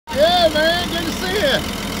man. Good to see you.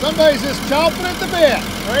 Somebody's just chomping at the bit.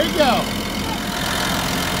 There you go.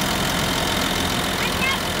 I'm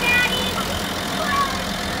next, Daddy.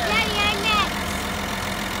 Daddy, I'm next.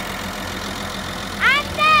 I'm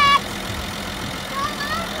next.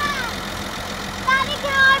 Daddy,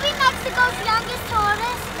 can I be Mexico's youngest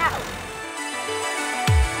tortoise? No.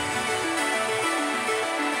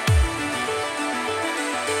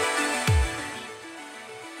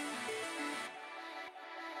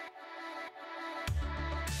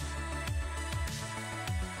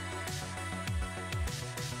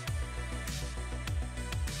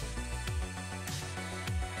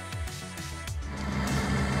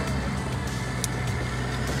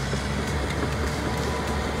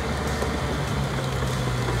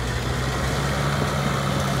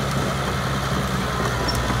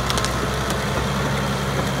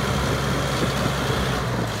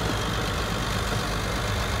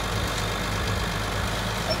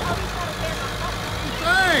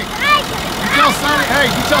 Hey,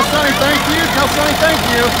 you tell Sonny thank you. Tell Sonny thank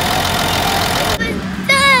you. It was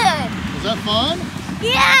good. Was that fun?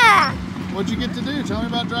 Yeah. What'd you get to do? Tell me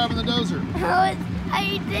about driving the dozer.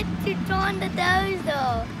 I did to turn the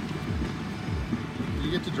dozer.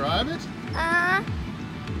 You get to drive it? I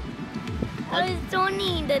was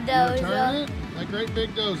turning the You were dozer. turning it? That great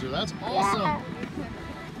big dozer. That's awesome. Yeah.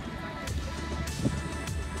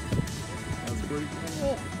 That's pretty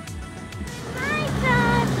cool. Hi,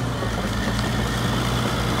 Dad.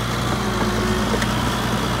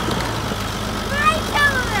 Hi,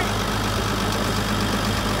 Dad.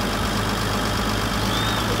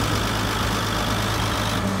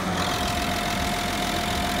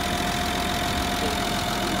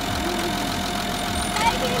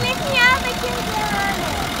 Daddy, can you lift me up? I can't get on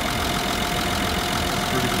it.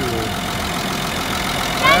 Pretty cool.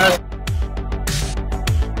 Daddy.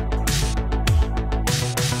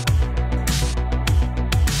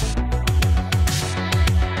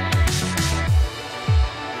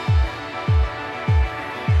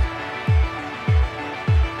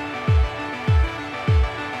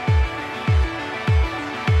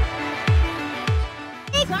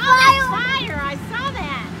 Big fire! I saw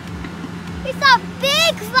that. We saw a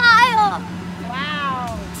big fire.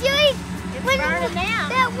 Wow. Seriously, It's burning now.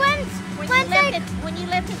 When you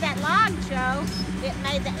lifted that log, Joe, it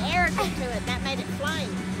made the air go to it. That made it flame.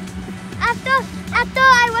 After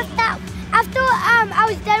I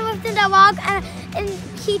was done lifting the log and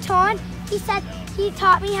he turned, he said he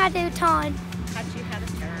taught me how to turn. Taught you how to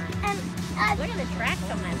turn. And Look at the tracks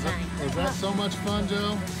on that thing. Was that so much fun,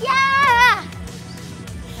 Joe? yeah.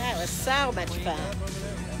 That was so much fun.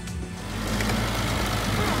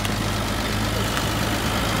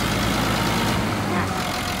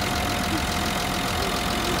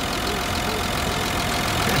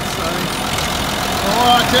 Sonny.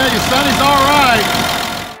 Oh, I tell you, Sonny's all right.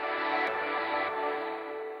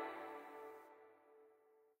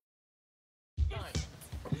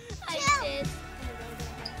 I did.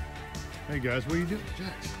 Hey guys, what are you doing?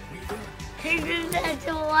 Jax, what are you doing? That's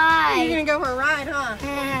why. You're gonna go for a ride,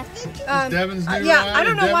 huh? Devin's new Yeah, ride I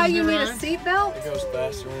don't and know why Devin's you new need a ride? seatbelt. It goes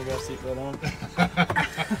faster when you got a seatbelt on.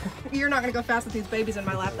 You're not gonna go fast with these babies in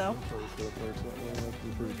my lap, though.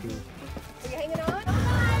 Pretty cool. Are you hanging on?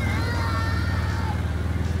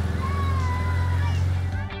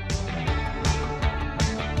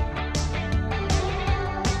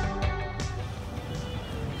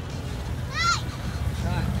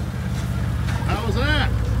 How was that?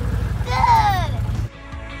 Good.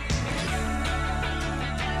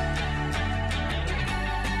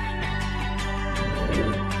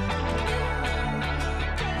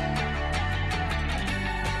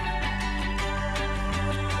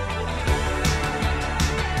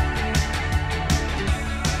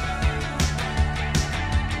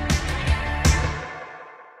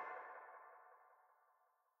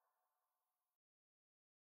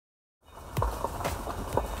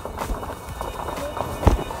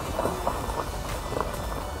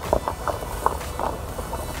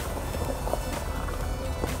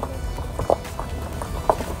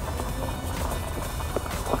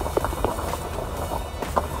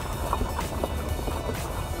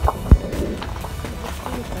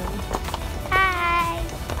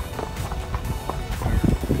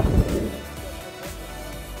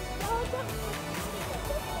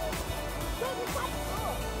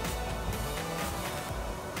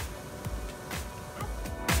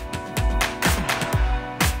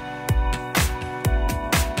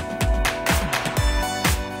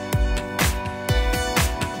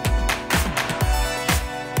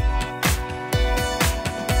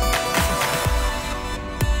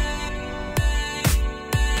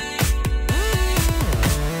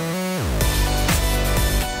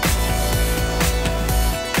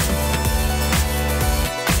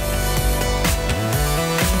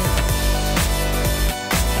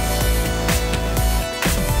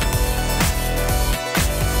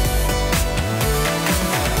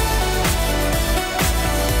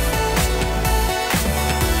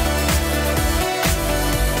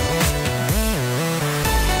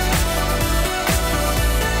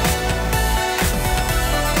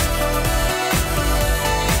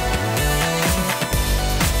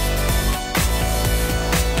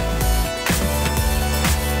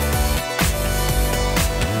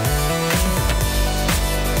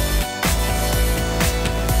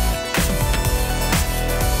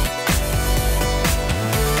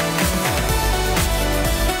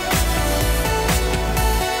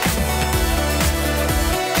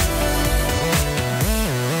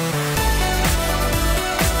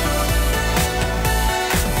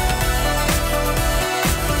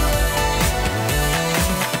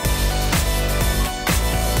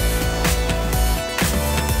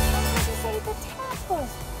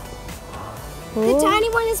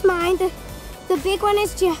 is mine. The big one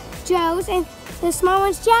is Joe's, and the small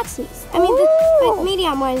one's Jaxie's. I mean, the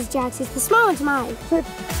medium one is Jaxie's. The small one's mine.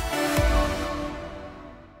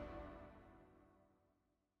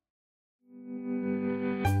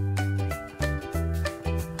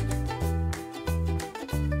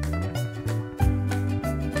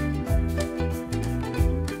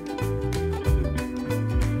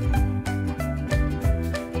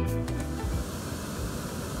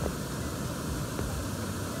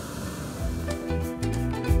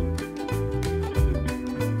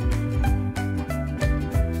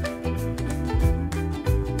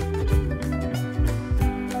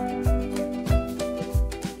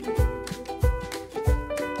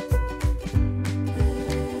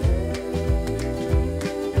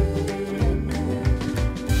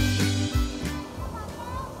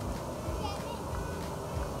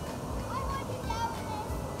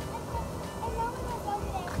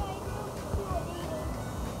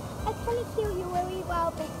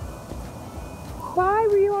 Why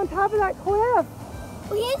were you on top of that cliff?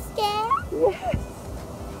 Were you scared? Yes.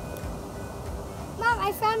 Mom,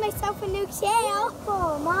 I found myself a new chair.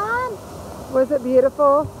 Oh, Mom. Was it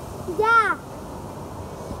beautiful? Yeah.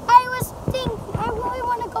 I was thinking, I really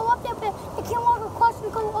want to go up there, but I can't walk across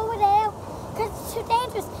and go over there because it's too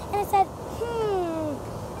dangerous. And I said,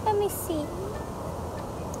 let me see.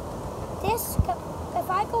 If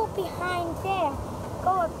I go behind there,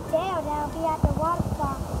 go up there, then I'll be at the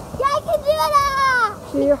waterfall. Yeah, I can do that!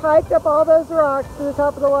 So you hiked up all those rocks to the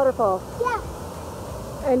top of the waterfall? Yeah.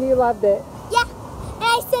 And you loved it? Yeah. And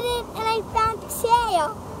I sit in and I found the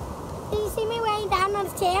chair. Did you see me laying down on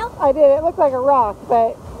the chair? I did. It looked like a rock,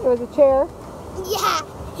 but it was a chair. Yeah.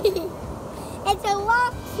 It's a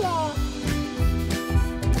rock chair.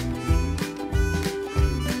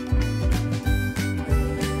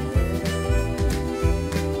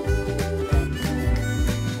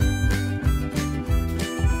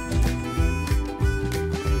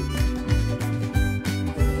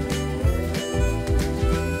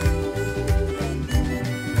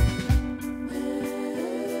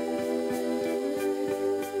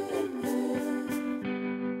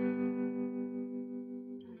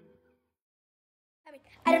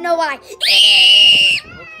 I don't know why. Okay.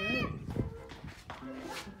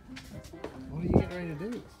 What are you getting ready to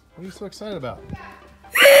do? What are you so excited about?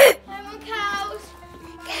 I'm a cow.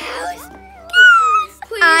 Cows.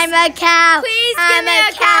 Please. I'm a cow. Please give me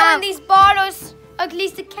a cow in these bottles. At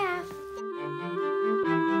least a calf.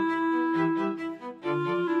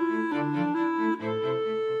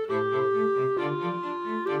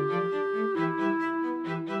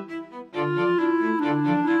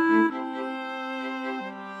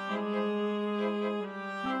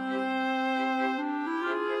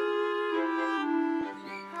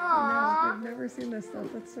 I've never seen this stuff.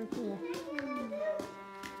 That's so cool.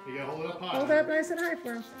 You gotta hold it up high. Hold that nice and high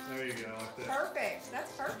for him. There you go, like that. Perfect.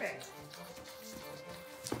 That's perfect.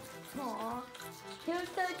 Aw, he was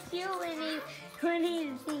so cute when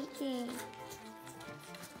he's eating.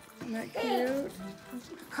 Isn't that cute?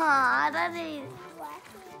 Aw, that is.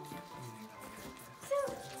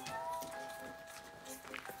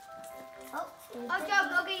 Oh, Joe,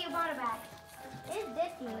 go get your water bag. It's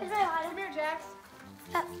dippy. Is my water here, Jax?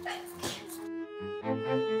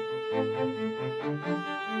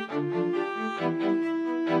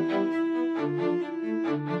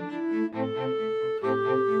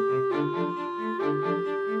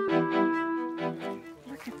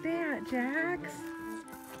 Look at that, Jax.